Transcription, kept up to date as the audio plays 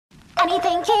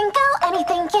Anything can go,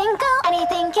 anything can go,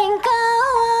 anything can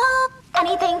go.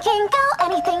 Anything can go,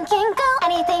 anything can go,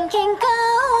 anything can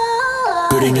go.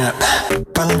 Booting up,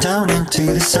 falling down into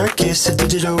the circus, a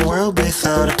digital world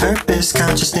without a purpose.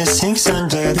 Consciousness sinks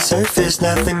under the surface.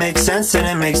 Nothing makes sense and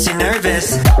it makes you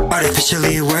nervous.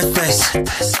 Artificially worthless.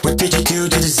 What did you do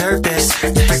to deserve this?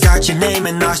 You forgot your name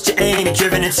and lost your aim. You're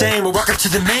driven insane, well welcome to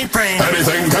the mainframe.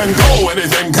 Anything can go,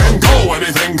 anything can go,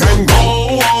 anything can go.